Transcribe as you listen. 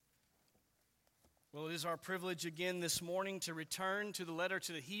Well, it is our privilege again this morning to return to the letter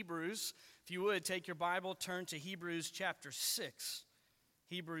to the Hebrews. If you would, take your Bible, turn to Hebrews chapter 6.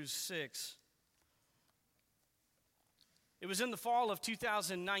 Hebrews 6. It was in the fall of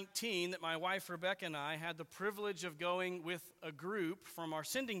 2019 that my wife Rebecca and I had the privilege of going with a group from our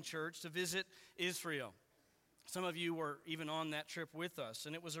sending church to visit Israel. Some of you were even on that trip with us,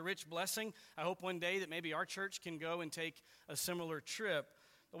 and it was a rich blessing. I hope one day that maybe our church can go and take a similar trip.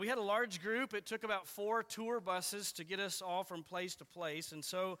 We had a large group. It took about 4 tour buses to get us all from place to place. And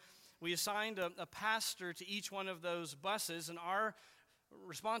so we assigned a pastor to each one of those buses. And our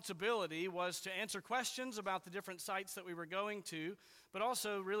responsibility was to answer questions about the different sites that we were going to, but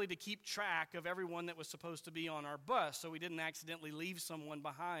also really to keep track of everyone that was supposed to be on our bus so we didn't accidentally leave someone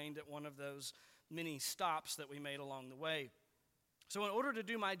behind at one of those many stops that we made along the way. So in order to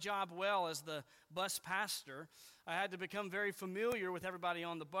do my job well as the bus pastor, I had to become very familiar with everybody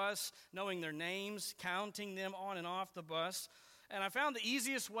on the bus, knowing their names, counting them on and off the bus. And I found the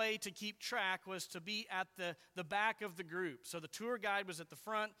easiest way to keep track was to be at the back of the group. So the tour guide was at the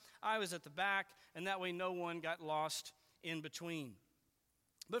front, I was at the back, and that way no one got lost in between.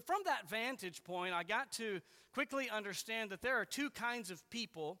 But from that vantage point, I got to quickly understand that there are 2 kinds of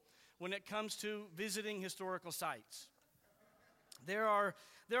people when it comes to visiting historical sites. There are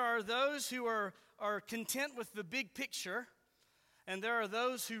those who are content with the big picture, and there are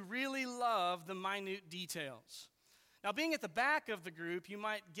those who really love the minute details. Now, being at the back of the group, you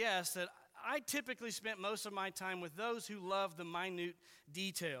might guess that I typically spent most of my time with those who love the minute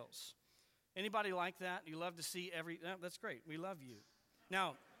details. Anybody like that? You love to see that's great. We love you.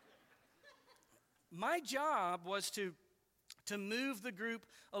 Now, my job was to move the group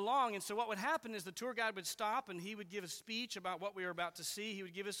along. And so what would happen is the tour guide would stop and he would give a speech about what we were about to see. He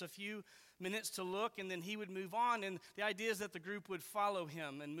would give us a few minutes to look and then he would move on. And the idea is that the group would follow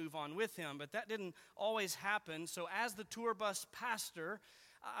him and move on with him. But that didn't always happen. So as the tour bus pastor,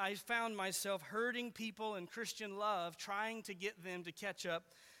 I found myself herding people in Christian love, trying to get them to catch up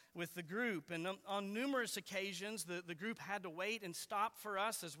with the group. And on numerous occasions, the group had to wait and stop for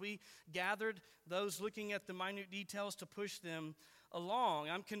us as we gathered those looking at the minute details to push them along.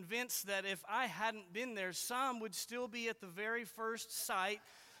 I'm convinced that if I hadn't been there, some would still be at the very first site,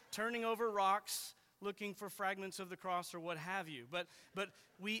 turning over rocks, looking for fragments of the cross or what have you. But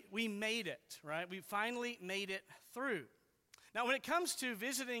we made it, right? We finally made it through. Now, when it comes to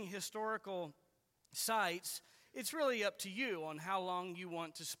visiting historical sites, it's really up to you on how long you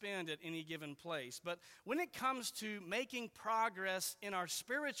want to spend at any given place. But when it comes to making progress in our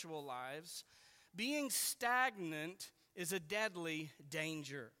spiritual lives, being stagnant is a deadly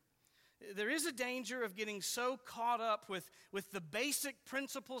danger. There is a danger of getting so caught up with the basic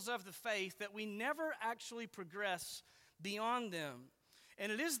principles of the faith that we never actually progress beyond them.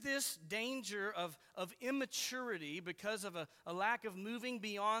 And it is this danger of immaturity because of a lack of moving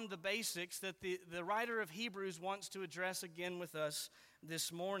beyond the basics that the writer of Hebrews wants to address again with us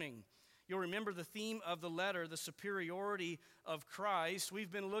this morning. You'll remember the theme of the letter, the superiority of Christ.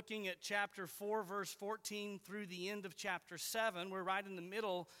 We've been looking at chapter 4, verse 14 through the end of chapter 7. We're right in the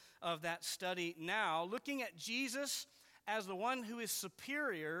middle of that study now, looking at Jesus as the one who is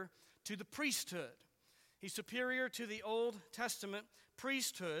superior to the priesthood. He's superior to the Old Testament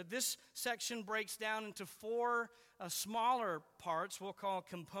priesthood. This section breaks down into 4 smaller parts we'll call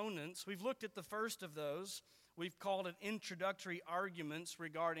components. We've looked at the first of those. We've called it introductory arguments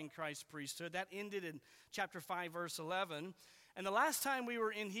regarding Christ's priesthood. That ended in chapter 5, verse 11. And the last time we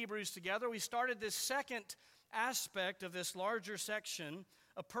were in Hebrews together, we started this second aspect of this larger section,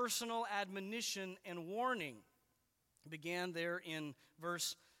 a personal admonition and warning. It began there in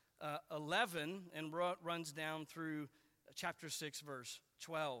verse 11 and runs down through chapter 6, verse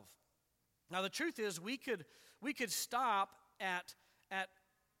 12. Now, the truth is we could stop at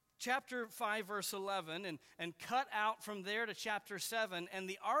chapter 5, verse 11 and cut out from there to chapter 7, and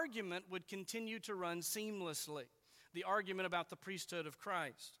the argument would continue to run seamlessly, the argument about the priesthood of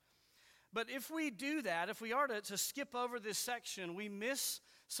Christ. But if we do that, if we are to skip over this section, we miss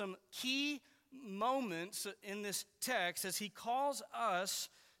some key moments in this text as he calls us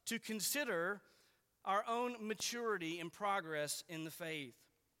to consider our own maturity and progress in the faith.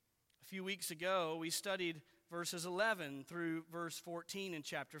 A few weeks ago, we studied verses 11 through verse 14 in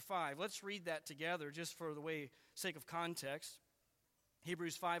chapter 5. Let's read that together just for the sake of context.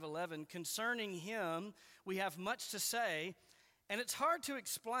 Hebrews 5:11, concerning him we have much to say, and it's hard to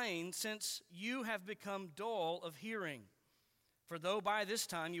explain since you have become dull of hearing. For though by this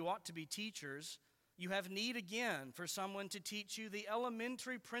time you ought to be teachers, you have need again for someone to teach you the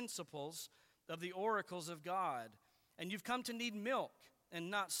elementary principles of the oracles of God, and you've come to need milk and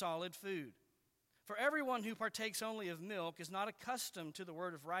not solid food. For everyone who partakes only of milk is not accustomed to the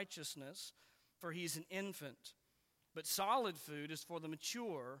word of righteousness, for he is an infant. But solid food is for the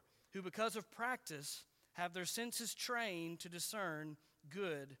mature, who because of practice have their senses trained to discern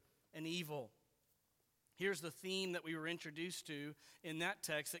good and evil. Here's the theme that we were introduced to in that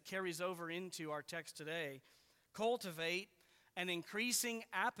text that carries over into our text today. Cultivate an increasing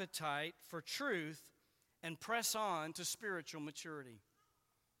appetite for truth and press on to spiritual maturity.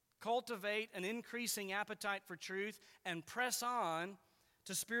 Cultivate an increasing appetite for truth and press on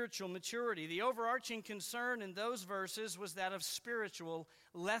to spiritual maturity. The overarching concern in those verses was that of spiritual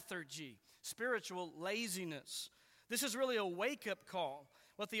lethargy, spiritual laziness. This is really a wake-up call.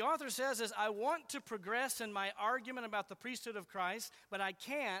 What the author says is, I want to progress in my argument about the priesthood of Christ, but I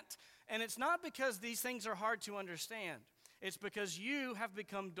can't, and it's not because these things are hard to understand. It's because you have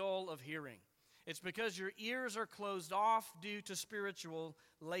become dull of hearing. It's because your ears are closed off due to spiritual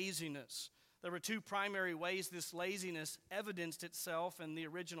laziness. There were two primary ways this laziness evidenced itself in the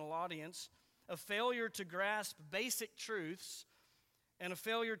original audience: a failure to grasp basic truths and a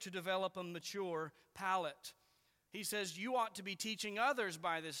failure to develop a mature palate. He says you ought to be teaching others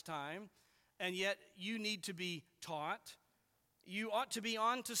by this time, and yet you need to be taught. You ought to be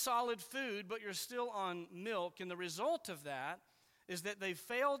on to solid food, but you're still on milk, and the result of that is that they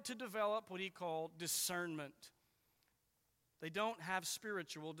failed to develop what he called discernment. They don't have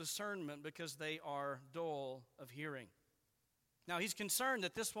spiritual discernment because they are dull of hearing. Now, he's concerned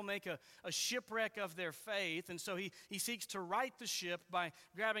that this will make a shipwreck of their faith, and so he seeks to right the ship by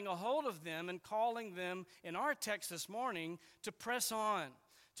grabbing a hold of them and calling them, in our text this morning, to press on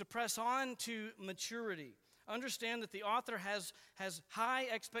to maturity. Understand that the author has high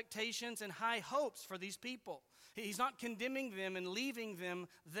expectations and high hopes for these people. He's not condemning them and leaving them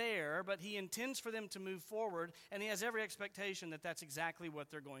there, but he intends for them to move forward, and he has every expectation that that's exactly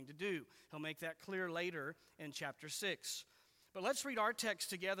what they're going to do. He'll make that clear later in chapter 6. But let's read our text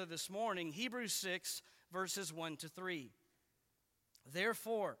together this morning, Hebrews 6, verses 1 to 3.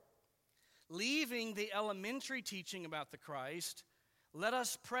 Therefore, leaving the elementary teaching about the Christ, let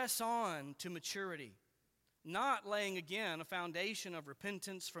us press on to maturity, not laying again a foundation of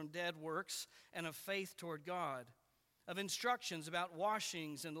repentance from dead works and of faith toward God, of instructions about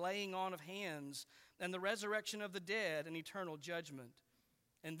washings and laying on of hands and the resurrection of the dead and eternal judgment.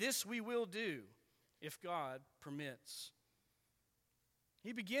 And this we will do if God permits.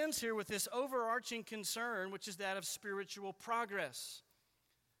 He begins here with this overarching concern, which is that of spiritual progress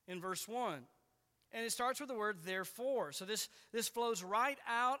in verse 1. And it starts with the word therefore. So this flows right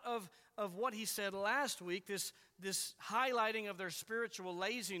out of what he said last week, this highlighting of their spiritual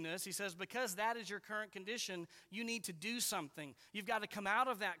laziness. He says, because that is your current condition, you need to do something. You've got to come out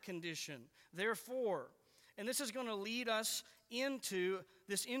of that condition. Therefore. And this is going to lead us into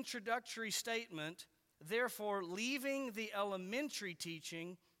this introductory statement, therefore, leaving the elementary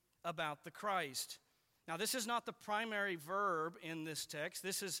teaching about the Christ. Now, this is not the primary verb in this text.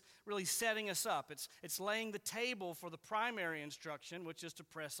 This is really setting us up. It's laying the table for the primary instruction, which is to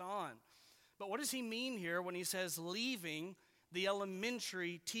press on. But what does he mean here when he says leaving the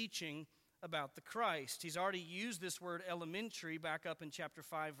elementary teaching about the Christ? He's already used this word elementary back up in chapter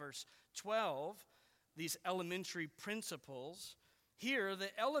 5, verse 12, these elementary principles. Here, the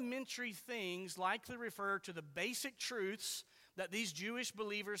elementary things likely refer to the basic truths that these Jewish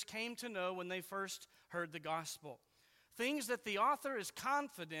believers came to know when they first heard the gospel. Things that the author is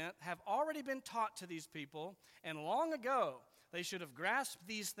confident have already been taught to these people, and long ago they should have grasped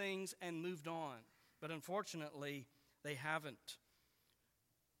these things and moved on. But unfortunately, they haven't.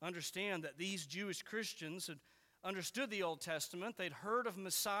 Understand that these Jewish Christians had understood the Old Testament. They'd heard of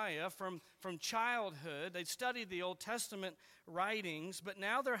Messiah from childhood. They'd studied the Old Testament writings, but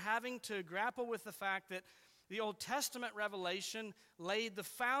now they're having to grapple with the fact that the Old Testament revelation laid the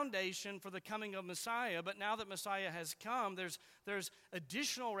foundation for the coming of Messiah, but now that Messiah has come, there's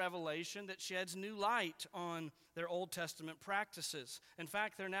additional revelation that sheds new light on their Old Testament practices. In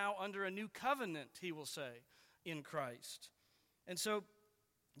fact, they're now under a new covenant, he will say, in Christ. And so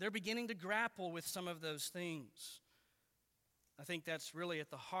they're beginning to grapple with some of those things. I think that's really at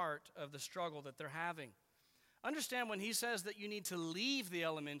the heart of the struggle that they're having. Understand, when he says that you need to leave the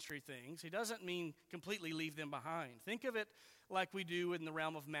elementary things, he doesn't mean completely leave them behind. Think of it like we do in the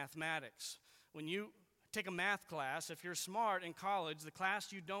realm of mathematics. When you take a math class, if you're smart in college, the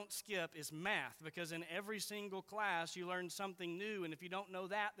class you don't skip is math, because in every single class you learn something new, and if you don't know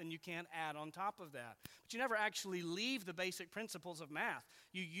that, then you can't add on top of that. But you never actually leave the basic principles of math.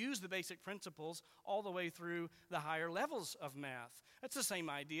 You use the basic principles all the way through the higher levels of math. That's the same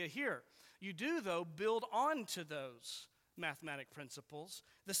idea here. You do, though, build on to those mathematic principles.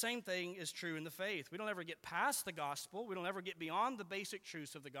 The same thing is true in the faith. We don't ever get past the gospel. We don't ever get beyond the basic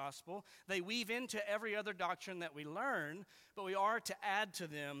truths of the gospel. They weave into every other doctrine that we learn, but we are to add to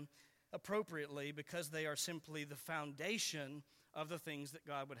them appropriately because they are simply the foundation of the things that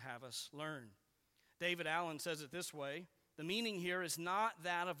God would have us learn. David Allen says it this way: the meaning here is not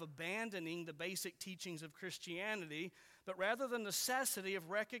that of abandoning the basic teachings of Christianity, but rather the necessity of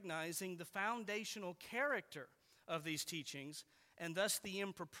recognizing the foundational character of these teachings, and thus the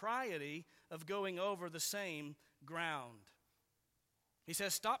impropriety of going over the same ground. He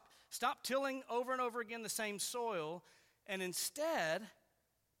says, stop tilling over and over again the same soil, and instead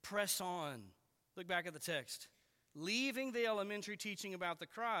press on. Look back at the text. Leaving the elementary teaching about the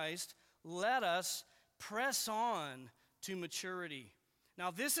Christ, let us press on to maturity. Now,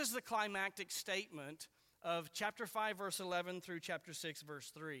 this is the climactic statement of chapter 5, verse 11 through chapter 6,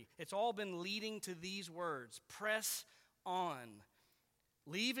 verse 3. It's all been leading to these words: press on.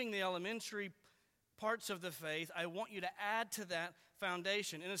 Leaving the elementary parts of the faith, I want you to add to that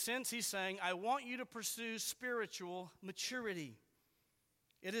foundation. In a sense, he's saying, I want you to pursue spiritual maturity.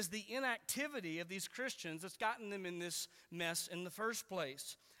 It is the inactivity of these Christians that's gotten them in this mess in the first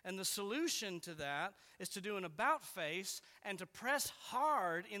place. And the solution to that is to do an about-face and to press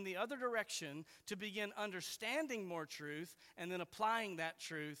hard in the other direction to begin understanding more truth and then applying that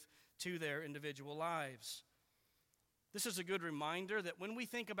truth to their individual lives. This is a good reminder that when we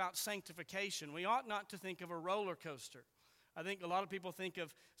think about sanctification, we ought not to think of a roller coaster. I think a lot of people think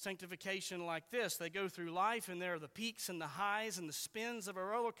of sanctification like this. They go through life and there are the peaks and the highs and the spins of a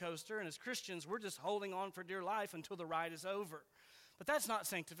roller coaster, and as Christians, we're just holding on for dear life until the ride is over. But that's not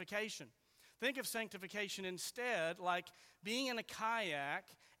sanctification. Think of sanctification instead like being in a kayak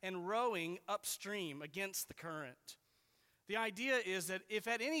and rowing upstream against the current. The idea is that if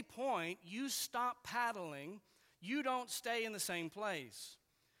at any point you stop paddling, you don't stay in the same place.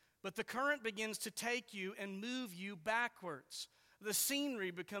 But the current begins to take you and move you backwards. The scenery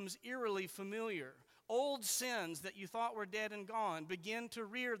becomes eerily familiar. Old sins that you thought were dead and gone begin to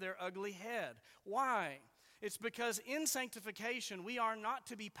rear their ugly head. Why? It's because in sanctification, we are not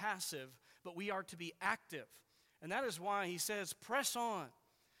to be passive, but we are to be active. And that is why he says, press on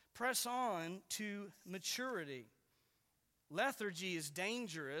to maturity. Lethargy is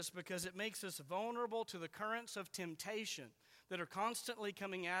dangerous because it makes us vulnerable to the currents of temptation that are constantly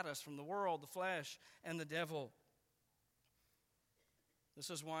coming at us from the world, the flesh, and the devil. This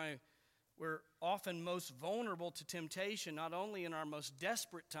is why we're often most vulnerable to temptation, not only in our most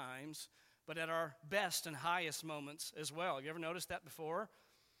desperate times, but at our best and highest moments as well. Have you ever noticed that before?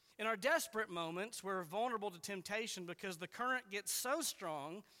 In our desperate moments, we're vulnerable to temptation because the current gets so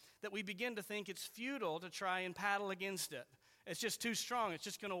strong that we begin to think it's futile to try and paddle against it. It's just too strong. It's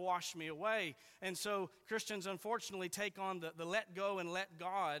just going to wash me away. And so Christians, unfortunately, take on the let go and let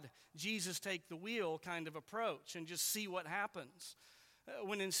God, Jesus take the wheel kind of approach and just see what happens.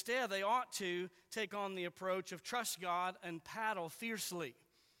 When instead they ought to take on the approach of trust God and paddle fiercely.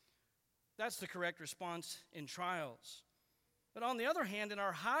 That's the correct response in trials. But on the other hand, in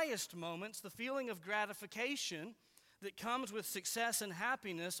our highest moments, the feeling of gratification that comes with success and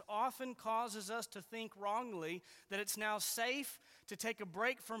happiness often causes us to think wrongly that it's now safe to take a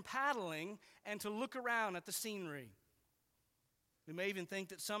break from paddling and to look around at the scenery. We may even think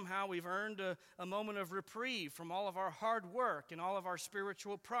that somehow we've earned a moment of reprieve from all of our hard work and all of our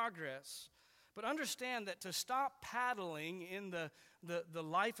spiritual progress. But understand that to stop paddling in the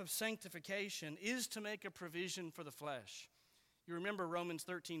life of sanctification is to make a provision for the flesh. You remember Romans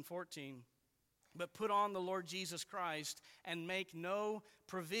 13:14. But put on the Lord Jesus Christ and make no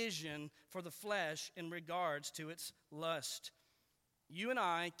provision for the flesh in regards to its lust. You and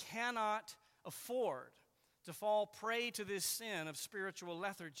I cannot afford to fall prey to this sin of spiritual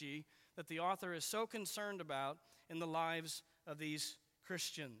lethargy that the author is so concerned about in the lives of these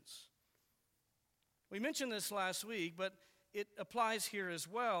Christians. We mentioned this last week, but it applies here as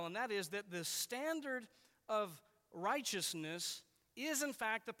well, and that is that the standard of righteousness is in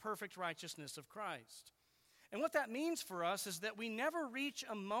fact the perfect righteousness of Christ. And what that means for us is that we never reach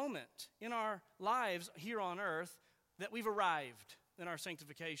a moment in our lives here on earth that we've arrived in our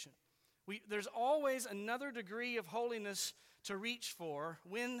sanctification. There's always another degree of holiness to reach for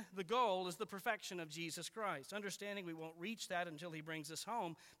when the goal is the perfection of Jesus Christ. Understanding we won't reach that until he brings us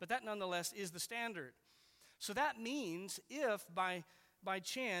home, but that nonetheless is the standard. So that means if by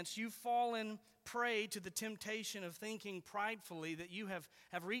chance you've fallen prey to the temptation of thinking pridefully that you have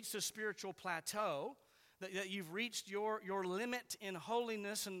reached a spiritual plateau, that you've reached your limit in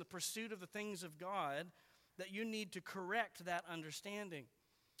holiness and the pursuit of the things of God, that you need to correct that understanding.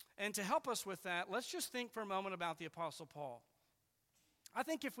 And to help us with that, let's just think for a moment about the Apostle Paul. I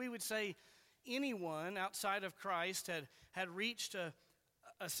think if we would say anyone outside of Christ had reached a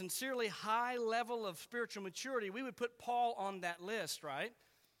sincerely high level of spiritual maturity, we would put Paul on that list, right?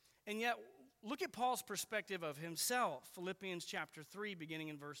 And yet, look at Paul's perspective of himself. Philippians chapter 3, beginning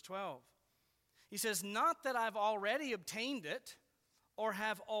in verse 12. He says, "Not that I've already obtained it or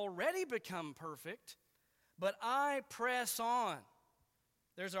have already become perfect, but I press on."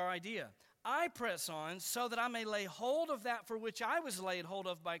 There's our idea. I press on so that I may lay hold of that for which I was laid hold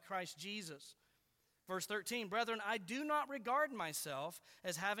of by Christ Jesus. Verse 13, "Brethren, I do not regard myself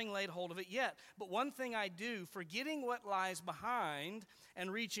as having laid hold of it yet, but one thing I do, forgetting what lies behind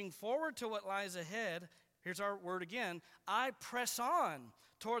and reaching forward to what lies ahead," here's our word again, "I press on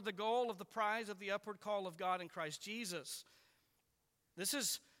toward the goal of the prize of the upward call of God in Christ Jesus." This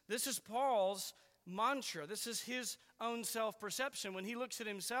is Paul's mantra. This is his own self-perception. When he looks at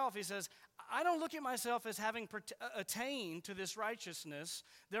himself, he says, I don't look at myself as having attained to this righteousness.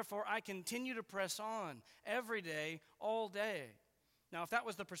 Therefore, I continue to press on every day, all day. Now, if that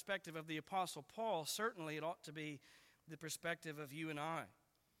was the perspective of the Apostle Paul, certainly it ought to be the perspective of you and I.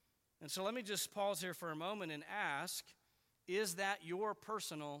 And so let me just pause here for a moment and ask, is that your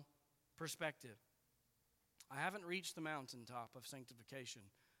personal perspective? I haven't reached the mountaintop of sanctification.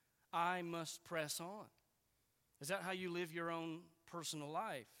 I must press on. Is that how you live your own personal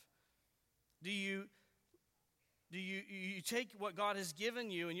life? Do you take what God has given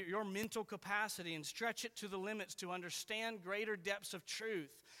you and your mental capacity and stretch it to the limits to understand greater depths of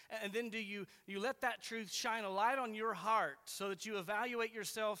truth? And then do you let that truth shine a light on your heart so that you evaluate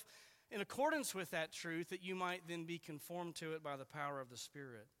yourself in accordance with that truth, that you might then be conformed to it by the power of the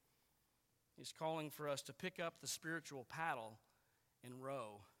Spirit? He's calling for us to pick up the spiritual paddle and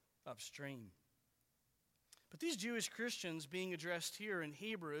row upstream. But these Jewish Christians being addressed here in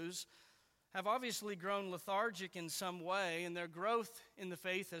Hebrews have obviously grown lethargic in some way, and their growth in the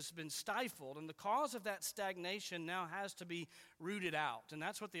faith has been stifled. And the cause of that stagnation now has to be rooted out. And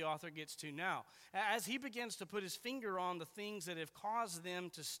that's what the author gets to now. As he begins to put his finger on the things that have caused them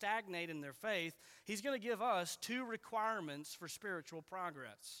to stagnate in their faith, he's going to give us two requirements for spiritual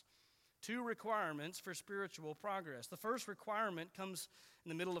progress. Two requirements for spiritual progress. The first requirement comes in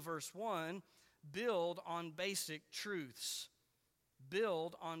the middle of verse 1, build on basic truths.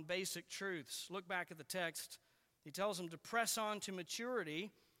 Build on basic truths. Look back at the text. He tells them to press on to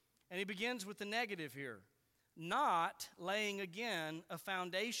maturity, and he begins with the negative here. Not laying again a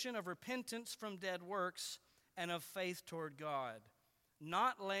foundation of repentance from dead works and of faith toward God.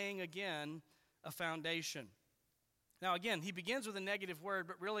 Not laying again a foundation. Now again, he begins with a negative word,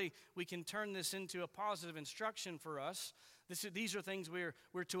 but really we can turn this into a positive instruction for us. These are things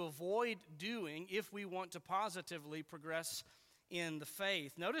we're to avoid doing if we want to positively progress in the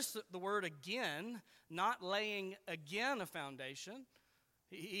faith. Notice the word again, not laying again a foundation.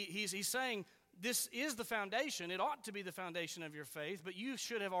 He's saying this is the foundation. It ought to be the foundation of your faith, but you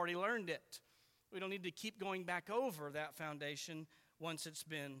should have already learned it. We don't need to keep going back over that foundation once it's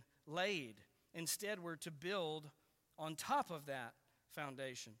been laid. Instead, we're to build on top of that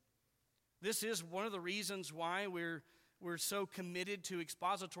foundation. This is one of the reasons why we're so committed to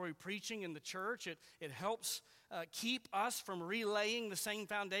expository preaching in the church. It helps keep us from relaying the same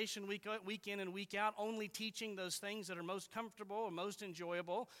foundation week in and week out, only teaching those things that are most comfortable and most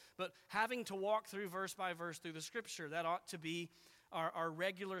enjoyable, but having to walk through verse by verse through the Scripture. That ought to be our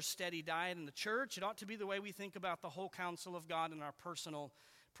regular steady diet in the church. It ought to be the way we think about the whole counsel of God in our personal,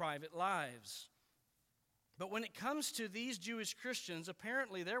 private lives. But when it comes to these Jewish Christians,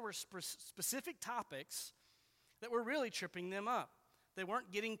 apparently there were specific topics that were really tripping them up. They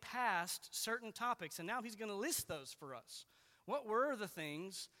weren't getting past certain topics, and now he's going to list those for us. What were the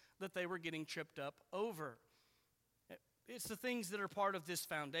things that they were getting tripped up over? It's the things that are part of this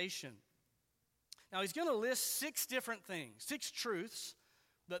foundation. Now he's going to list 6 different things, 6 truths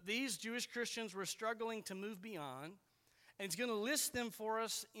that these Jewish Christians were struggling to move beyond, and he's going to list them for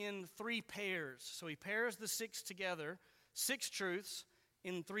us in 3 pairs. So he pairs the 6 together, 6 truths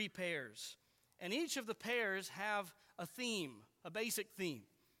in 3 pairs. And each of the pairs have a theme, a basic theme.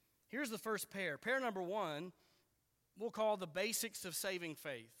 Here's the first pair. Pair number 1, we'll call the basics of saving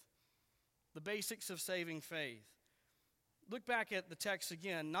faith. The basics of saving faith. Look back at the text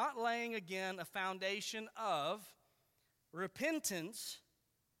again. Not laying again a foundation of repentance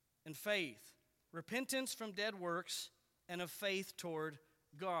and faith. Repentance from dead works and of faith toward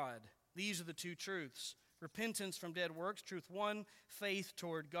God. These are the 2 truths. Repentance from dead works, truth 1. Faith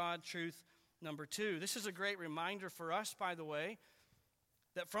toward God, truth number 2. This is a great reminder for us, by the way,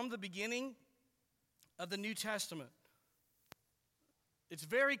 that from the beginning of the New Testament, it's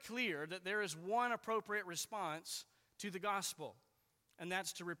very clear that there is one appropriate response to the gospel, and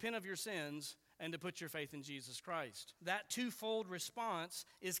that's to repent of your sins and to put your faith in Jesus Christ. That twofold response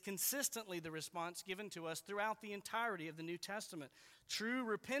is consistently the response given to us throughout the entirety of the New Testament. True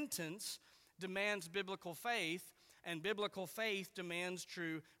repentance demands biblical faith, and biblical faith demands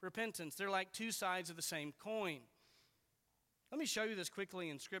true repentance. They're like two sides of the same coin. Let me show you this quickly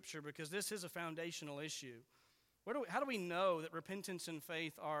in Scripture because this is a foundational issue. How do we know that repentance and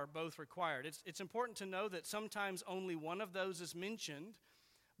faith are both required? It's important to know that sometimes only one of those is mentioned,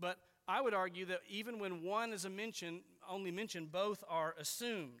 but I would argue that even when one is only mentioned, both are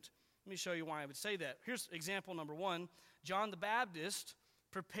assumed. Let me show you why I would say that. Here's example number one. John the Baptist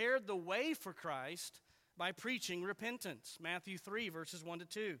prepared the way for Christ by preaching repentance. Matthew 3, verses 1 to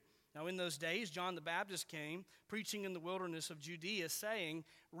 2. Now in those days, John the Baptist came, preaching in the wilderness of Judea, saying,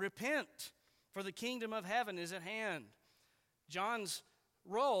 "Repent, for the kingdom of heaven is at hand." John's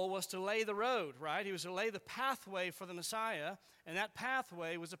role was to lay the road, right? He was to lay the pathway for the Messiah, and that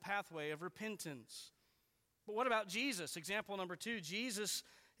pathway was a pathway of repentance. But what about Jesus? Example number 2, Jesus,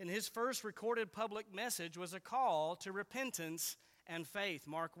 in his first recorded public message, was a call to repentance and faith.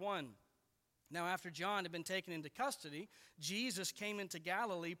 Mark 1. Now, after John had been taken into custody, Jesus came into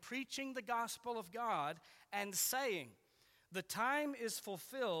Galilee preaching the gospel of God and saying, "The time is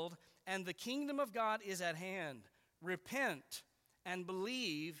fulfilled and the kingdom of God is at hand. Repent and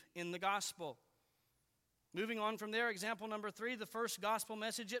believe in the gospel." Moving on from there, example number 3, the first gospel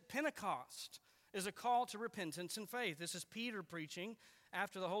message at Pentecost is a call to repentance and faith. This is Peter preaching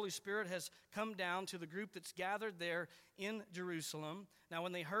after the Holy Spirit has come down to the group that's gathered there in Jerusalem. Now,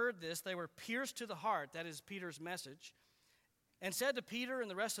 when they heard this, they were pierced to the heart, that is Peter's message, and said to Peter and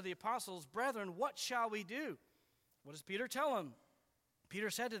the rest of the apostles, "Brethren, what shall we do?" What does Peter tell them? Peter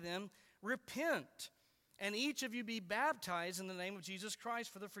said to them, "Repent, and each of you be baptized in the name of Jesus Christ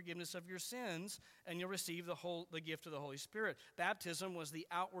for the forgiveness of your sins, and you'll receive the gift of the Holy Spirit." Baptism was the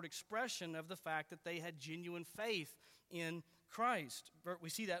outward expression of the fact that they had genuine faith in Christ. We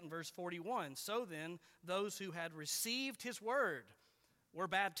see that in verse 41. So then, those who had received his word were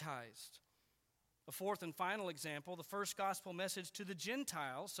baptized. A fourth and final example, the first gospel message to the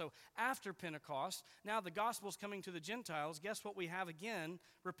Gentiles. So after Pentecost, now the gospel's coming to the Gentiles. Guess what we have again?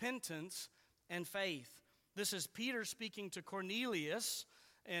 Repentance and faith. This is Peter speaking to Cornelius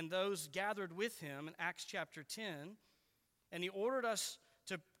and those gathered with him in Acts chapter 10. And he ordered us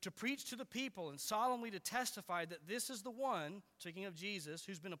to preach to the people and solemnly to testify that this is the one, speaking of Jesus,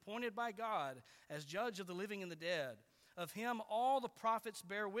 who's been appointed by God as judge of the living and the dead. Of him all the prophets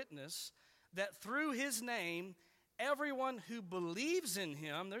bear witness that through his name everyone who believes in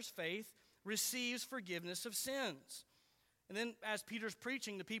him, there's faith, receives forgiveness of sins. And then as Peter's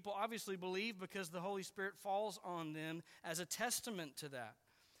preaching, the people obviously believe because the Holy Spirit falls on them as a testament to that.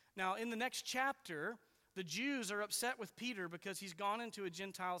 Now in the next chapter, the Jews are upset with Peter because he's gone into a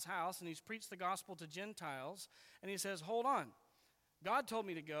Gentile's house and he's preached the gospel to Gentiles. And he says, hold on, God told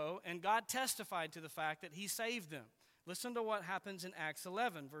me to go, and God testified to the fact that he saved them. Listen to what happens in Acts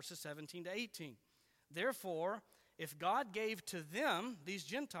 11, verses 17 to 18. Therefore, if God gave to them, these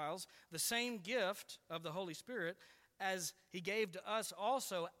Gentiles, the same gift of the Holy Spirit as he gave to us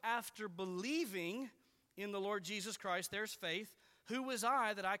also after believing in the Lord Jesus Christ, there's faith, who was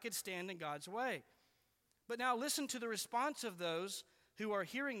I that I could stand in God's way? But now listen to the response of those who are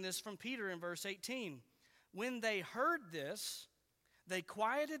hearing this from Peter in verse 18. When they heard this, they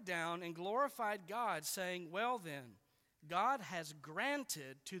quieted down and glorified God, saying, well then, God has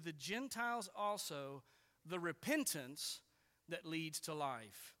granted to the Gentiles also the repentance that leads to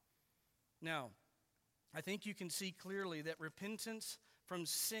life. Now, I think you can see clearly that repentance from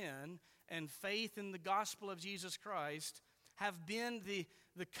sin and faith in the gospel of Jesus Christ have been the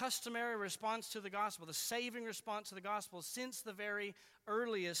customary response to the gospel, the saving response to the gospel since the very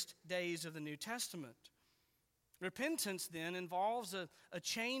earliest days of the New Testament. Repentance then involves a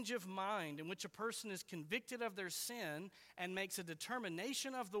change of mind in which a person is convicted of their sin and makes a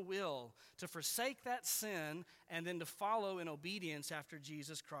determination of the will to forsake that sin and then to follow in obedience after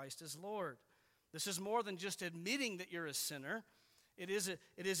Jesus Christ as Lord. This is more than just admitting that you're a sinner. It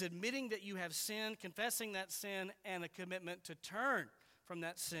is admitting that you have sinned, confessing that sin, and a commitment to turn from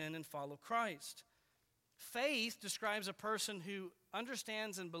that sin and follow Christ. Faith describes a person who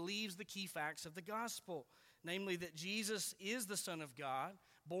understands and believes the key facts of the gospel, namely that Jesus is the Son of God,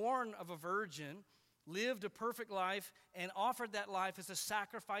 born of a virgin, lived a perfect life, and offered that life as a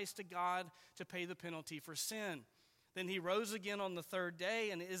sacrifice to God to pay the penalty for sin. Then he rose again on the third day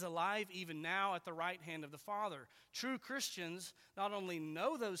and is alive even now at the right hand of the Father. True Christians not only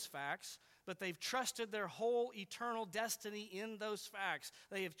know those facts, but they've trusted their whole eternal destiny in those facts.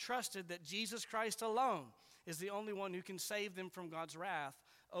 They have trusted that Jesus Christ alone is the only one who can save them from God's wrath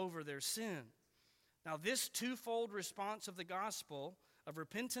over their sin. Now, this twofold response of the gospel of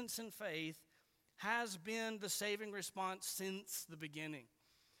repentance and faith has been the saving response since the beginning.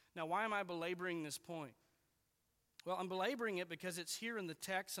 Now, why am I belaboring this point? Well, I'm belaboring it because it's here in the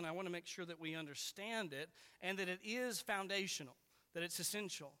text, and I want to make sure that we understand it and that it is foundational, that it's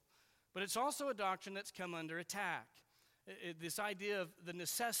essential. But it's also a doctrine that's come under attack. This idea of the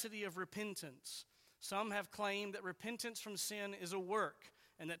necessity of repentance. Some have claimed that repentance from sin is a work,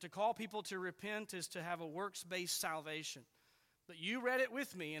 and that to call people to repent is to have a works-based salvation. But you read it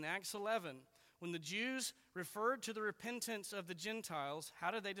with me in Acts 11. When the Jews referred to the repentance of the Gentiles,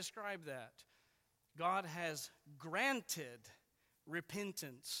 how did they describe that? God has granted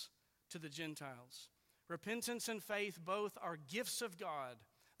repentance to the Gentiles. Repentance and faith both are gifts of God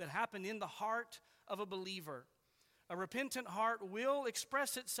that happen in the heart of a believer. A repentant heart will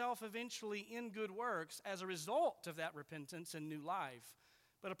express itself eventually in good works as a result of that repentance and new life.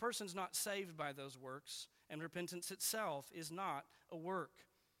 But a person's not saved by those works, and repentance itself is not a work.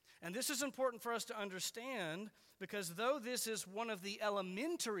 And this is important for us to understand because though this is one of the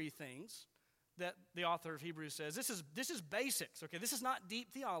elementary things that the author of Hebrews says, this is basics, okay? This is not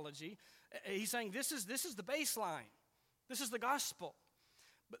deep theology. He's saying this is the baseline. This is the gospel.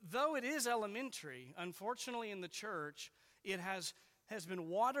 But though it is elementary, unfortunately in the church, it has been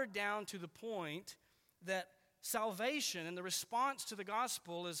watered down to the point that salvation and the response to the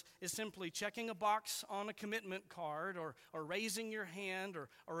gospel is simply checking a box on a commitment card or raising your hand or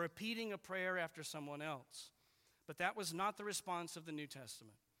repeating a prayer after someone else. But that was not the response of the New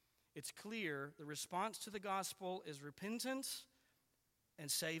Testament. It's clear the response to the gospel is repentance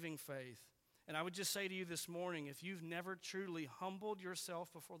and saving faith. And I would just say to you this morning, if you've never truly humbled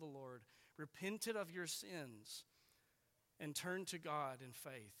yourself before the Lord, repented of your sins, and turned to God in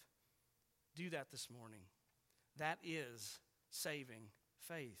faith, do that this morning. That is saving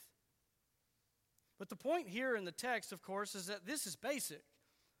faith. But the point here in the text, of course, is that this is basic.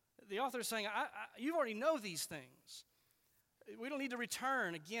 The author is saying, you already know these things. We don't need to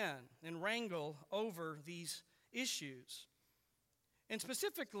return again and wrangle over these issues. And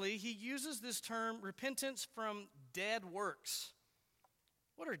specifically, he uses this term, repentance from dead works.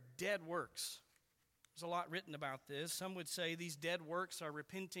 What are dead works? There's a lot written about this. Some would say these dead works are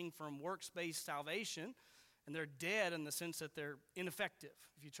repenting from works-based salvation, and they're dead in the sense that they're ineffective.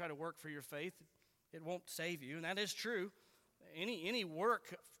 If you try to work for your faith, it won't save you, and that is true. Any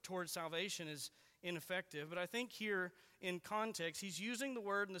work towards salvation is ineffective, but I think here in context, he's using the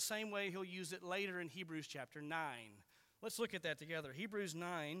word in the same way he'll use it later in Hebrews chapter 9. Let's look at that together. Hebrews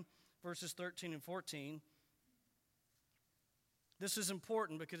 9, verses 13 and 14. This is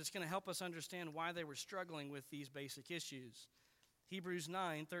important because it's going to help us understand why they were struggling with these basic issues. Hebrews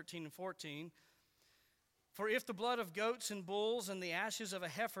 9, 13 and 14. For if the blood of goats and bulls and the ashes of a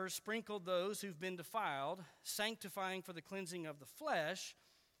heifer sprinkled those who've been defiled, sanctifying for the cleansing of the flesh,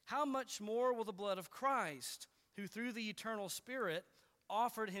 how much more will the blood of Christ, who through the eternal Spirit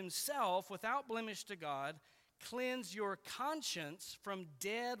offered himself without blemish to God, cleanse your conscience from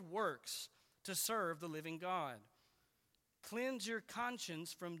dead works to serve the living God? Cleanse your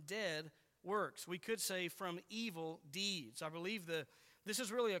conscience from dead works. We could say from evil deeds. I believe this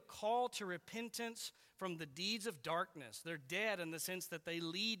is really a call to repentance from the deeds of darkness. They're dead in the sense that they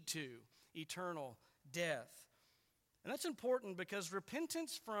lead to eternal death. And that's important because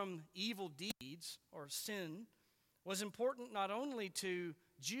repentance from evil deeds or sin was important not only to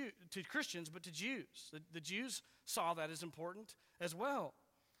Christians, but to Jews. The Jews saw that as important as well.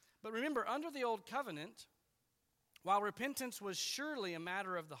 But remember, under the Old Covenant, while repentance was surely a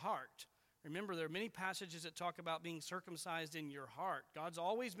matter of the heart, remember there are many passages that talk about being circumcised in your heart. God's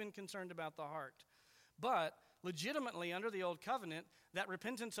always been concerned about the heart. But legitimately, under the Old Covenant, that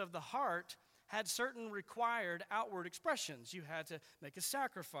repentance of the heart had certain required outward expressions. You had to make a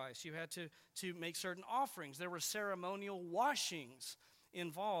sacrifice. You had to make certain offerings. There were ceremonial washings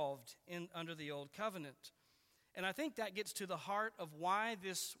involved under the Old Covenant. And I think that gets to the heart of why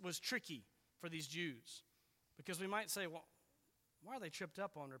this was tricky for these Jews. Because we might say, well, why are they tripped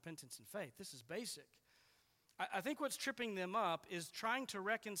up on repentance and faith? This is basic. I think what's tripping them up is trying to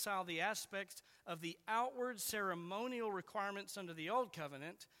reconcile the aspects of the outward ceremonial requirements under the Old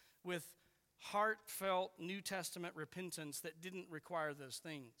Covenant with heartfelt New Testament repentance that didn't require those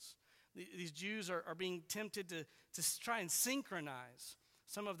things. These Jews are being tempted to try and synchronize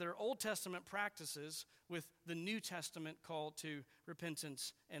some of their Old Testament practices with the New Testament call to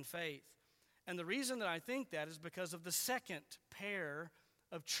repentance and faith. And the reason that I think that is because of the second pair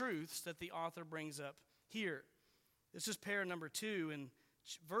of truths that the author brings up here. This is pair number 2 in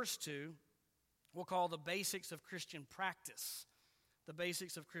verse 2. We'll call the basics of Christian practice. The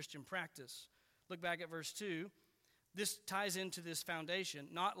basics of Christian practice. Look back at verse 2. This ties into this foundation,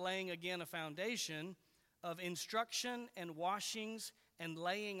 not laying again a foundation of instruction and washings and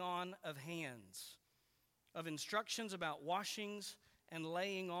laying on of hands. Of instructions about washings and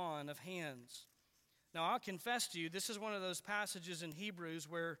laying on of hands. Now, I'll confess to you, this is one of those passages in Hebrews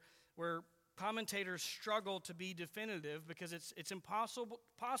where commentators struggle to be definitive because it's impossible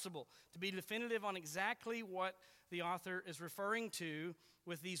to be definitive on exactly what the author is referring to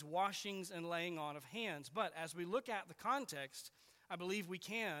with these washings and laying on of hands. But as we look at the context, I believe we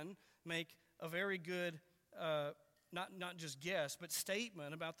can make a very good, not just guess, but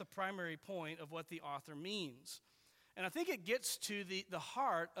statement about the primary point of what the author means. And I think it gets to the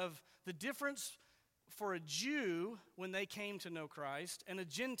heart of the difference for a Jew when they came to know Christ and a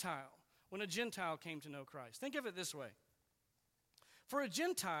Gentile when a Gentile came to know Christ. Think of it this way. For a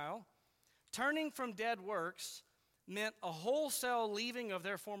Gentile, turning from dead works meant a wholesale leaving of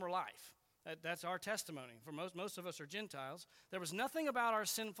their former life. That's our testimony. For most of us are Gentiles. There was nothing about our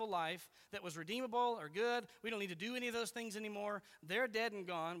sinful life that was redeemable or good. We don't need to do any of those things anymore. They're dead and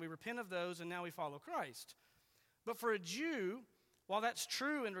gone. We repent of those, and now we follow Christ. But for a Jew, while that's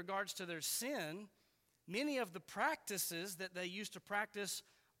true in regards to their sin, many of the practices that they used to practice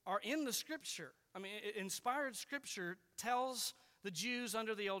are in the Scripture. I mean, inspired Scripture tells the Jews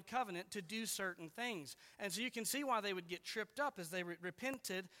under the Old Covenant to do certain things. And so you can see why they would get tripped up as they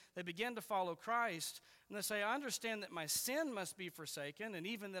repented. They began to follow Christ. And they say, I understand that my sin must be forsaken, and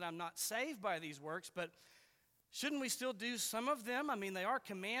even that I'm not saved by these works, but shouldn't we still do some of them? I mean, they are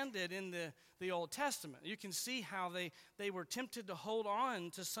commanded in the Old Testament. You can see how they were tempted to hold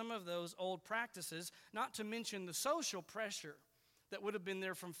on to some of those old practices, not to mention the social pressure that would have been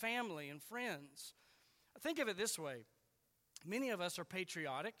there from family and friends. Think of it this way. Many of us are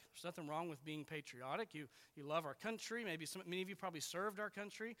patriotic. There's nothing wrong with being patriotic. You love our country. Many of you probably served our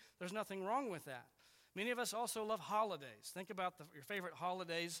country. There's nothing wrong with that. Many of us also love holidays. Think about your favorite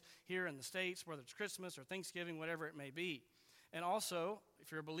holidays here in the States, whether it's Christmas or Thanksgiving, whatever it may be. And also,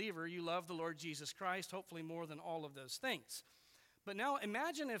 if you're a believer, you love the Lord Jesus Christ, hopefully more than all of those things. But now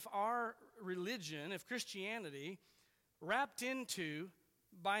imagine if our religion, if Christianity, wrapped into,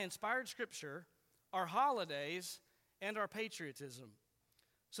 by inspired Scripture, our holidays and our patriotism,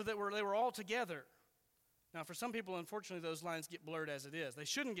 so that they were all together. Now, for some people, unfortunately, those lines get blurred as it is. They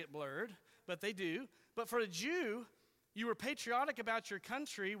shouldn't get blurred, but they do. But for a Jew, you were patriotic about your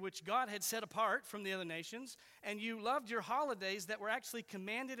country, which God had set apart from the other nations, and you loved your holidays that were actually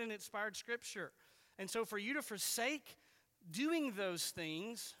commanded in inspired Scripture. And so for you to forsake doing those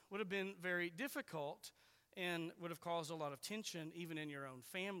things would have been very difficult and would have caused a lot of tension even in your own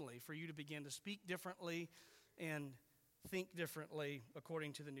family, for you to begin to speak differently and think differently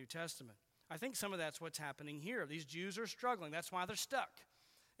according to the New Testament. I think some of that's what's happening here. These Jews are struggling. That's why they're stuck.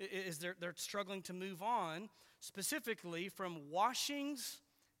 They're struggling to move on, specifically from washings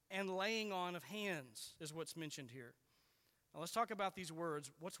and laying on of hands is what's mentioned here. Now let's talk about these words.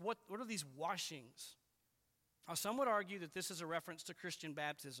 What are these washings? Now, some would argue that this is a reference to Christian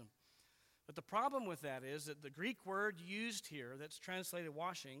baptism. But the problem with that is that the Greek word used here that's translated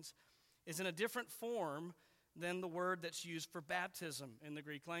washings is in a different form than the word that's used for baptism in the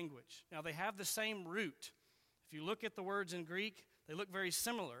Greek language. Now, they have the same root. If you look at the words in Greek, they look very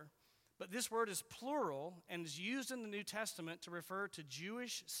similar. But this word is plural and is used in the New Testament to refer to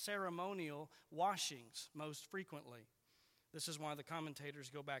Jewish ceremonial washings most frequently. This is why the commentators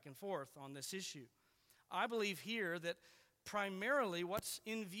go back and forth on this issue. I believe here that primarily what's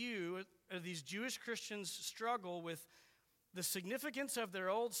in view are these Jewish Christians struggle with the significance of their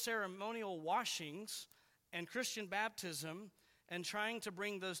old ceremonial washings and Christian baptism and trying to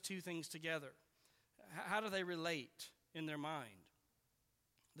bring those two things together. How do they relate in their mind?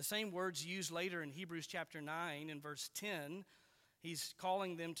 The same words used later in Hebrews chapter 9 in verse 10, he's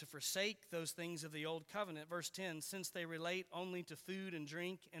calling them to forsake those things of the old covenant. Verse 10, since they relate only to food and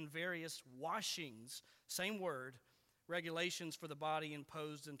drink and various washings, same word, regulations for the body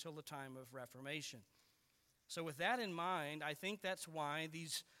imposed until the time of Reformation. So with that in mind, I think that's why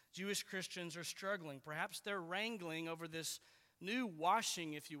these Jewish Christians are struggling. Perhaps they're wrangling over this new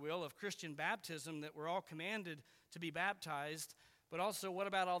washing, if you will, of Christian baptism that we're all commanded to be baptized, but also what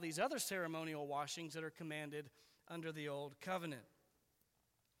about all these other ceremonial washings that are commanded under the old covenant?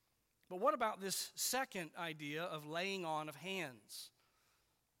 But what about this second idea of laying on of hands?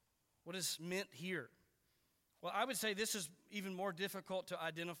 What is meant here? Well, I would say this is even more difficult to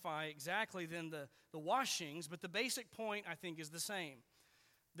identify exactly than the washings, but the basic point, I think, is the same.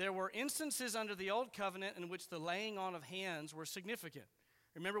 There were instances under the Old Covenant in which the laying on of hands were significant.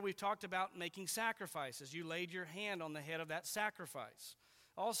 Remember, we've talked about making sacrifices. You laid your hand on the head of that sacrifice.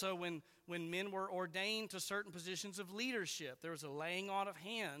 Also, when men were ordained to certain positions of leadership, there was a laying on of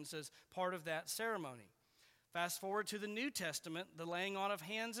hands as part of that ceremony. Fast forward to the New Testament, the laying on of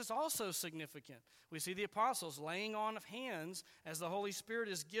hands is also significant. We see the apostles laying on of hands as the Holy Spirit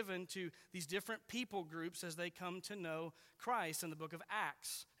is given to these different people groups as they come to know Christ in the book of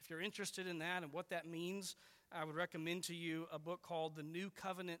Acts. If you're interested in that and what that means, I would recommend to you a book called The New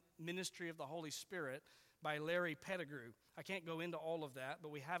Covenant Ministry of the Holy Spirit by Larry Pettigrew. I can't go into all of that,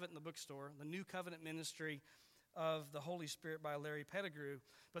 but we have it in the bookstore, The New Covenant Ministry of the Holy Spirit by Larry Pettigrew.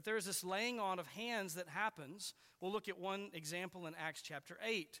 But there's this laying on of hands that happens. We'll look at one example in Acts chapter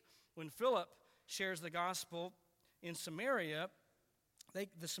 8. When Philip shares the gospel in Samaria,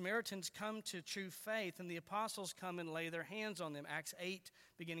 the Samaritans come to true faith, and the apostles come and lay their hands on them. Acts 8,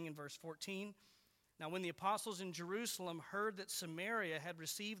 beginning in verse 14. Now, when the apostles in Jerusalem heard that Samaria had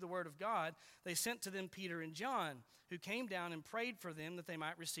received the word of God, they sent to them Peter and John, who came down and prayed for them that they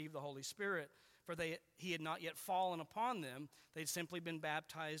might receive the Holy Spirit. For he had not yet fallen upon them. They'd simply been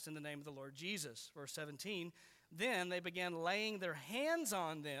baptized in the name of the Lord Jesus. Verse 17, then they began laying their hands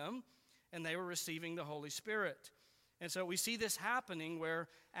on them, and they were receiving the Holy Spirit. And so we see this happening where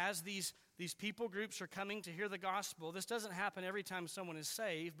as these people groups are coming to hear the gospel, this doesn't happen every time someone is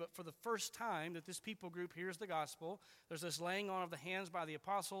saved, but for the first time that this people group hears the gospel, there's this laying on of the hands by the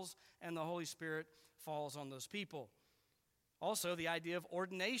apostles, and the Holy Spirit falls on those people. Also, the idea of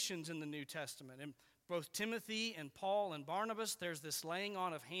ordinations in the New Testament. In both Timothy and Paul and Barnabas, there's this laying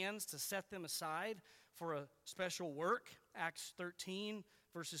on of hands to set them aside for a special work. Acts 13,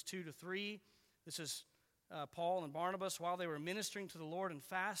 verses 2 to 3. This is Paul and Barnabas. While they were ministering to the Lord and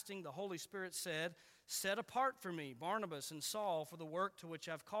fasting, the Holy Spirit said, set apart for me Barnabas and Saul for the work to which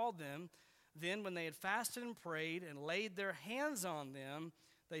I've called them. Then when they had fasted and prayed and laid their hands on them,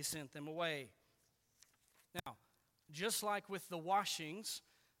 they sent them away. Now, just like with the washings,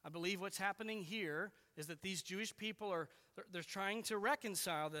 I believe what's happening here is that these Jewish people they're trying to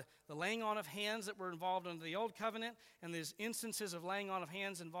reconcile the laying on of hands that were involved under the Old Covenant and these instances of laying on of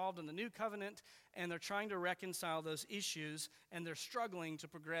hands involved in the New Covenant, and they're trying to reconcile those issues, and they're struggling to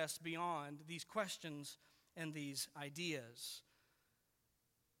progress beyond these questions and these ideas.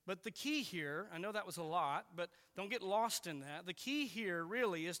 But the key here, I know that was a lot, but don't get lost in that. The key here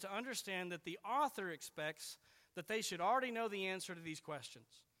really is to understand that the author expects that they should already know the answer to these questions.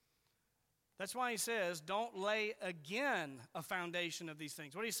 That's why he says, don't lay again a foundation of these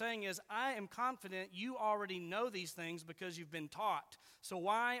things. What he's saying is, I am confident you already know these things because you've been taught. So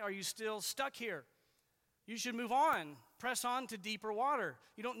why are you still stuck here? You should move on, press on to deeper water.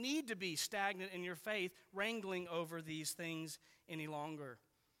 You don't need to be stagnant in your faith, wrangling over these things any longer.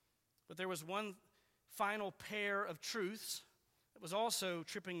 But there was one final pair of truths that was also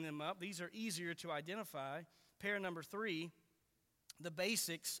tripping them up. These are easier to identify. Pair number 3, the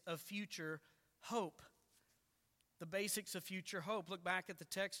basics of future hope. The basics of future hope. Look back at the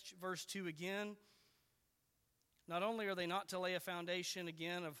text, verse 2 again. Not only are they not to lay a foundation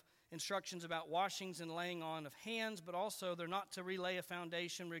again of instructions about washings and laying on of hands, but also they're not to relay a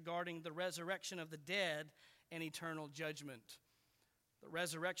foundation regarding the resurrection of the dead and eternal judgment. The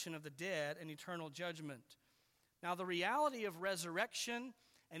resurrection of the dead and eternal judgment. Now, the reality of resurrection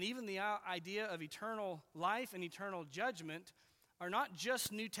and even the idea of eternal life and eternal judgment are not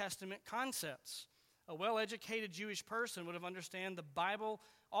just New Testament concepts. A well-educated Jewish person would have understood the Bible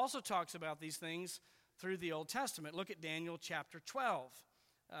also talks about these things through the Old Testament. Look at Daniel chapter 12,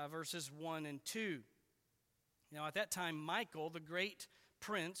 verses 1 and 2. Now, at that time, Michael, the great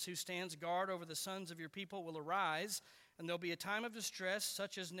prince who stands guard over the sons of your people, will arise, and there'll be a time of distress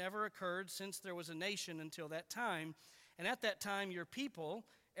such as never occurred since there was a nation until that time. And at that time, your people,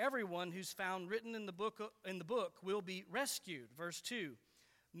 everyone who's found written in the book will be rescued. Verse 2,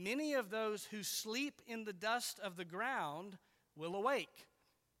 many of those who sleep in the dust of the ground will awake.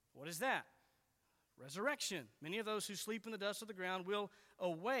 What is that? Resurrection. Many of those who sleep in the dust of the ground will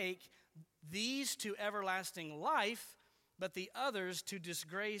awake, these to everlasting life, but the others to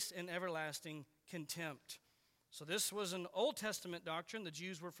disgrace and everlasting contempt. So this was an Old Testament doctrine the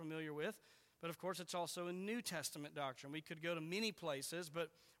Jews were familiar with. But of course, it's also a New Testament doctrine. We could go to many places, but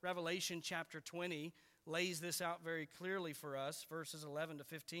Revelation chapter 20 lays this out very clearly for us, verses 11 to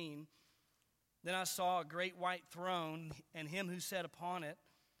 15. Then I saw a great white throne, and him who sat upon it,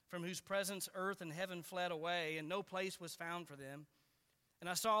 from whose presence earth and heaven fled away, and no place was found for them. And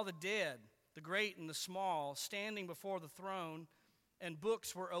I saw the dead, the great and the small, standing before the throne, and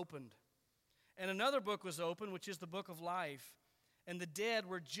books were opened. And another book was opened, which is the book of life. And the dead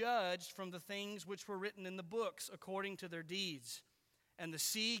were judged from the things which were written in the books according to their deeds. And the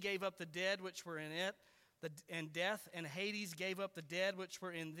sea gave up the dead which were in it, and death and Hades gave up the dead which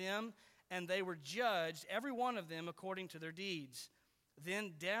were in them, and they were judged, every one of them, according to their deeds.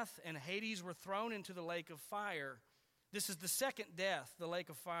 Then death and Hades were thrown into the lake of fire. This is the second death, the lake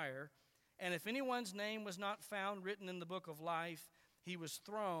of fire. And if anyone's name was not found written in the book of life, he was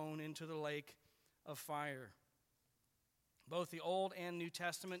thrown into the lake of fire. Both the Old and New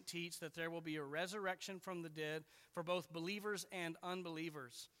Testament teach that there will be a resurrection from the dead for both believers and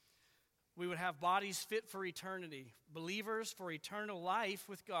unbelievers. We would have bodies fit for eternity. Believers for eternal life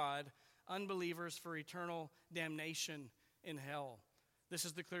with God, unbelievers for eternal damnation in hell. This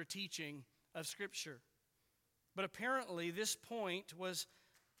is the clear teaching of Scripture. But apparently this point was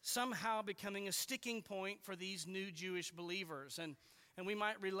somehow becoming a sticking point for these new Jewish believers. And we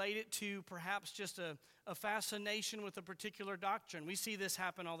might relate it to perhaps just a fascination with a particular doctrine. We see this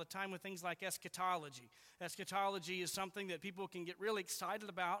happen all the time with things like eschatology. Eschatology is something that people can get really excited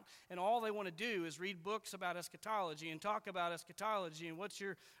about, and all they want to do is read books about eschatology and talk about eschatology and what's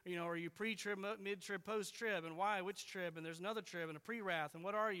your, are you pre-trib, mid-trib, post-trib, and why, which trib, and there's another trib and a pre-wrath, and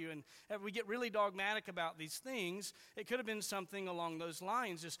what are you? And we get really dogmatic about these things. It could have been something along those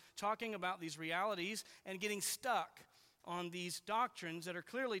lines, just talking about these realities and getting stuck on these doctrines that are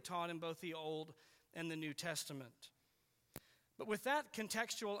clearly taught in both the Old and the New Testament. But with that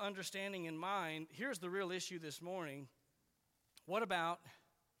contextual understanding in mind, here's the real issue this morning. What about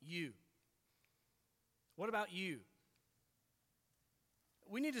you? What about you?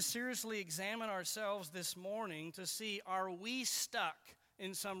 We need to seriously examine ourselves this morning to see, are we stuck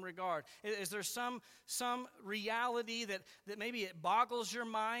in some regard? Is there some reality that maybe it boggles your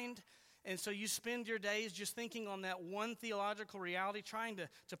mind? And so you spend your days just thinking on that one theological reality, trying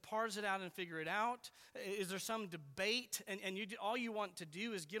to parse it out and figure it out? Is there some debate, and all you want to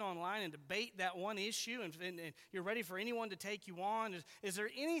do is get online and debate that one issue, and you're ready for anyone to take you on? Is there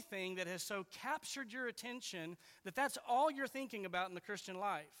anything that has so captured your attention that that's all you're thinking about in the Christian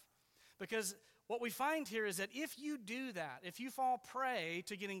life? Because what we find here is that if you do that, if you fall prey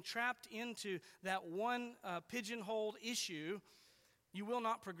to getting trapped into that one pigeonholed issue, you will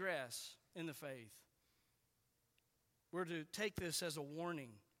not progress in the faith. We're to take this as a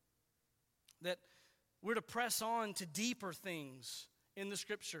warning that we're to press on to deeper things in the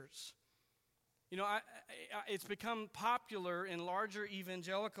Scriptures. It's become popular in larger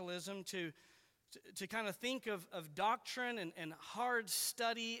evangelicalism to kind of think of doctrine and hard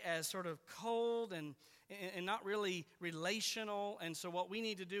study as sort of cold and not really relational. And so what we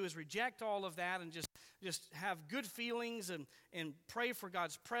need to do is reject all of that and just have good feelings and pray for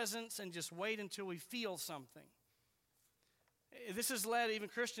God's presence and just wait until we feel something. This has led even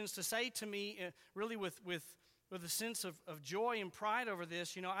Christians to say to me, really with a sense of joy and pride over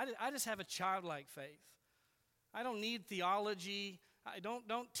this, I just have a childlike faith. I don't need theology.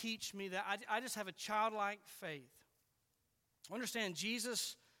 Don't teach me that. I just have a childlike faith. Understand,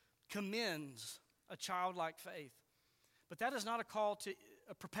 Jesus commends a childlike faith. But that is not a call to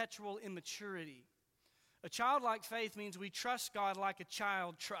a perpetual immaturity. A childlike faith means we trust God like a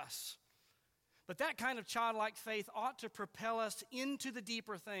child trusts. But that kind of childlike faith ought to propel us into the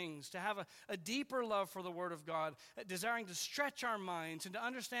deeper things, to have a deeper love for the Word of God, desiring to stretch our minds and to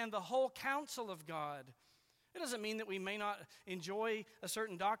understand the whole counsel of God. It doesn't mean that we may not enjoy a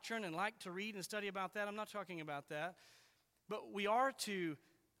certain doctrine and like to read and study about that. I'm not talking about that. But we are to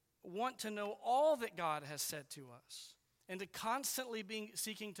want to know all that God has said to us and to constantly be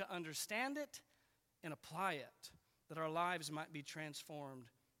seeking to understand it and apply it, that our lives might be transformed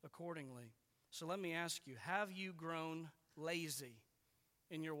accordingly. So let me ask you, have you grown lazy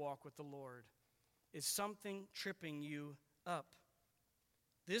in your walk with the Lord? Is something tripping you up?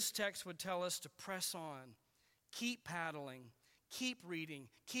 This text would tell us to press on, keep paddling, keep reading,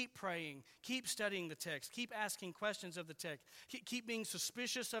 keep praying, keep studying the text, keep asking questions of the text, keep being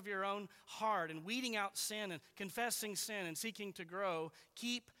suspicious of your own heart and weeding out sin and confessing sin and seeking to grow.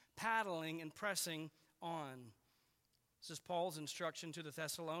 Keep paddling and pressing on. This is Paul's instruction to the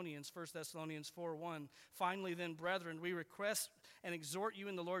Thessalonians, 1 Thessalonians 4:1. Finally then, brethren, we request and exhort you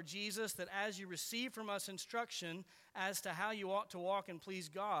in the Lord Jesus that as you receive from us instruction as to how you ought to walk and please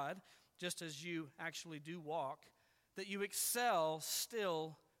God, just as you actually do walk, that you excel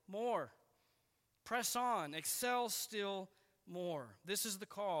still more. Press on, excel still more. This is the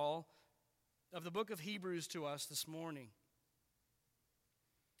call of the book of Hebrews to us this morning.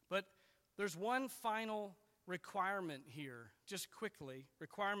 But there's one final requirement here, just quickly,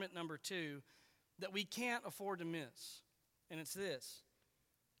 requirement number 2, that we can't afford to miss. And it's this: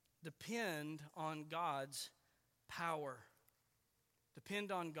 depend on God's power.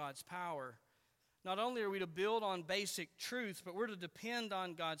 depend on God's power. Not only are we to build on basic truth, but we're to depend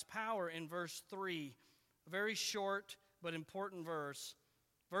on God's power in verse 3. A very short but important verse.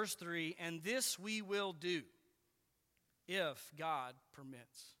 Verse 3, and this we will do if God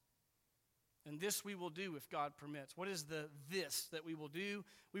permits. And this we will do if God permits. What is the this that we will do?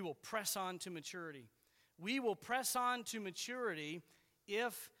 We will press on to maturity. We will press on to maturity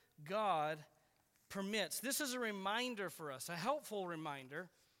if God permits. This is a reminder for us, a helpful reminder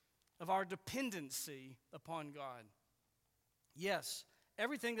of our dependency upon God. Yes,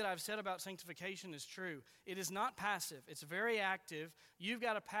 everything that I've said about sanctification is true. It is not passive. It's very active. You've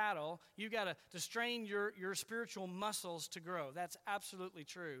got to paddle. You've got to strain your spiritual muscles to grow. That's absolutely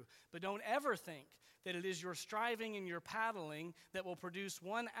true. But don't ever think that it is your striving and your paddling that will produce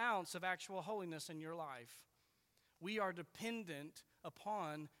 1 ounce of actual holiness in your life. We are dependent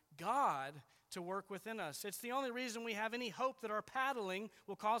upon God to work within us. It's the only reason we have any hope that our paddling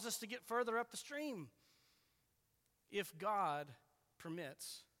will cause us to get further up the stream. If God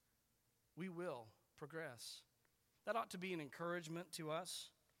permits, we will progress. That ought to be an encouragement to us.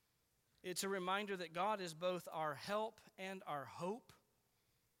 It's a reminder that God is both our help and our hope.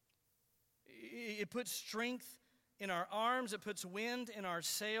 It puts strength in our arms. It puts wind in our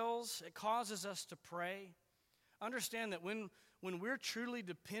sails. It causes us to pray. Understand that when we're truly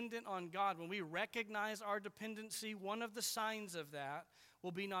dependent on God, when we recognize our dependency, one of the signs of that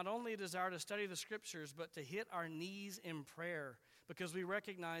will be not only a desire to study the Scriptures, but to hit our knees in prayer, because we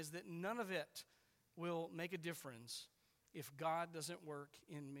recognize that none of it will make a difference if God doesn't work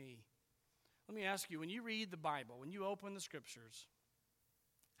in me. Let me ask you, when you read the Bible, when you open the Scriptures,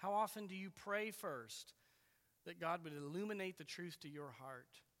 how often do you pray first that God would illuminate the truth to your heart,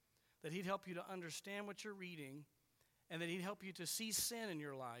 that He'd help you to understand what you're reading, and that He'd help you to see sin in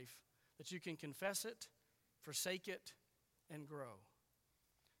your life, that you can confess it, forsake it, and grow?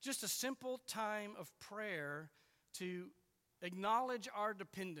 Just a simple time of prayer to acknowledge our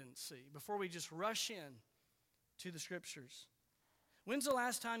dependency before we just rush in to the Scriptures. When's the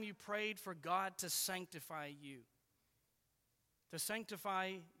last time you prayed for God to sanctify you, to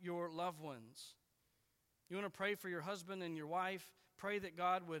sanctify your loved ones? You want to pray for your husband and your wife? Pray that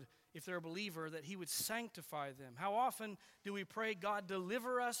God would, if they're a believer, that He would sanctify them. How often do we pray, God,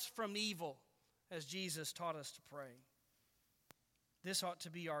 deliver us from evil, as Jesus taught us to pray? This ought to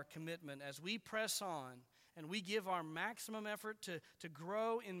be our commitment as we press on and we give our maximum effort to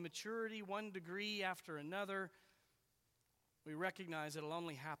grow in maturity 1 degree after another. We recognize it'll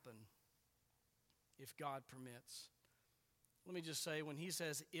only happen if God permits. Let me just say, when He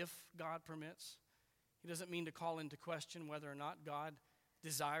says if God permits, He doesn't mean to call into question whether or not God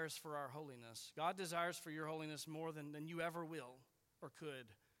desires for our holiness. God desires for your holiness more than you ever will or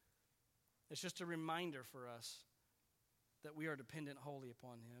could. It's just a reminder for us that we are dependent wholly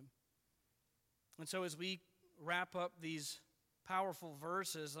upon Him. And so as we wrap up these powerful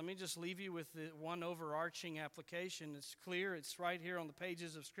verses, let me just leave you with the one overarching application. It's clear. It's right here on the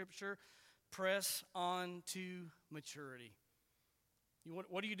pages of Scripture. Press on to maturity.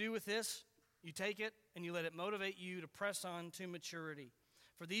 What do you do with this? You take it and you let it motivate you to press on to maturity.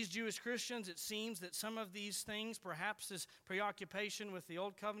 For these Jewish Christians, it seems that some of these things, perhaps this preoccupation with the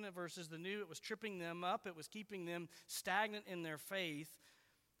Old Covenant versus the New, it was tripping them up. It was keeping them stagnant in their faith.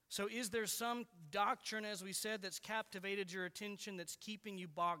 So is there some doctrine, as we said, that's captivated your attention, that's keeping you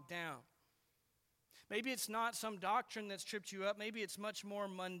bogged down? Maybe it's not some doctrine that's tripped you up. Maybe it's much more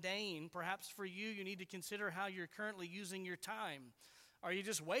mundane. Perhaps for you, you need to consider how you're currently using your time. Are you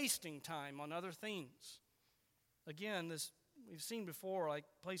just wasting time on other things? Again, this we've seen before, like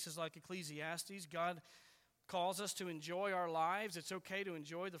places like Ecclesiastes, God calls us to enjoy our lives. It's okay to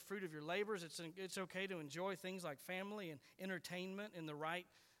enjoy the fruit of your labors. It's okay to enjoy things like family and entertainment in the right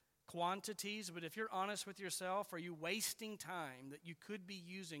quantities. But if you're honest with yourself, are you wasting time that you could be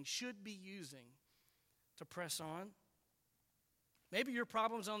using, should be using to press on? Maybe your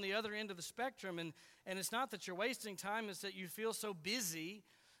problem's on the other end of the spectrum, and it's not that you're wasting time, it's that you feel so busy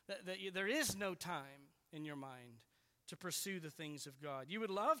that there is no time in your mind to pursue the things of God. You would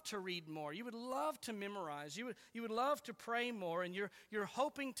love to read more. You would love to memorize. You would love to pray more, and you're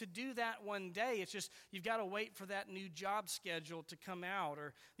hoping to do that one day. It's just you've got to wait for that new job schedule to come out,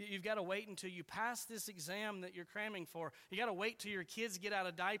 or you've got to wait until you pass this exam that you're cramming for. You got to wait till your kids get out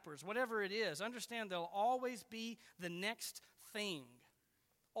of diapers. Whatever it is, understand there'll always be the next thing.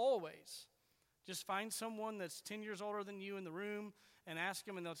 Always. Just find someone that's 10 years older than you in the room and ask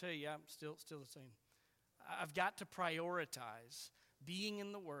them, and they'll tell you, yeah, I'm still the same. I've got to prioritize being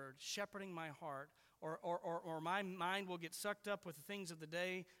in the Word, shepherding my heart, or my mind will get sucked up with the things of the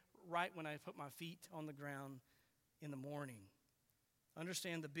day right when I put my feet on the ground in the morning.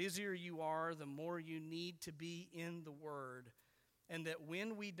 Understand the busier you are, the more you need to be in the Word. And that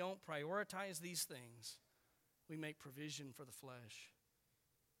when we don't prioritize these things, we make provision for the flesh.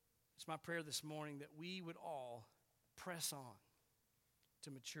 It's my prayer this morning that we would all press on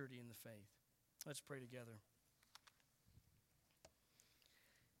to maturity in the faith. Let's pray together.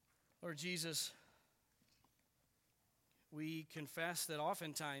 Lord Jesus, we confess that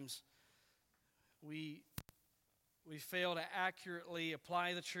oftentimes we fail to accurately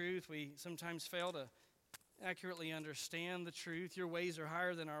apply the truth. We sometimes fail to accurately understand the truth. Your ways are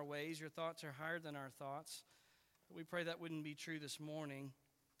higher than our ways. Your thoughts are higher than our thoughts. We pray that wouldn't be true this morning.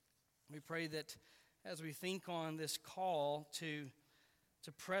 We pray that as we think on this call to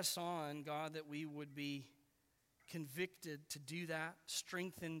press on, God, that we would be convicted to do that,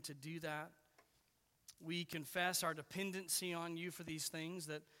 strengthened to do that. We confess our dependency on you for these things,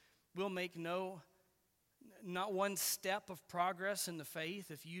 that we'll make not one step of progress in the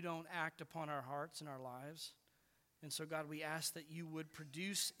faith if you don't act upon our hearts and our lives. And so, God, we ask that you would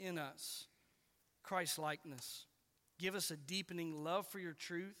produce in us Christ-likeness. Give us a deepening love for your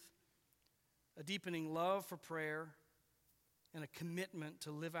truth, a deepening love for prayer, and a commitment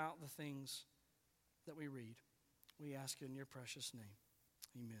to live out the things that we read. We ask you in your precious name.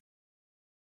 Amen.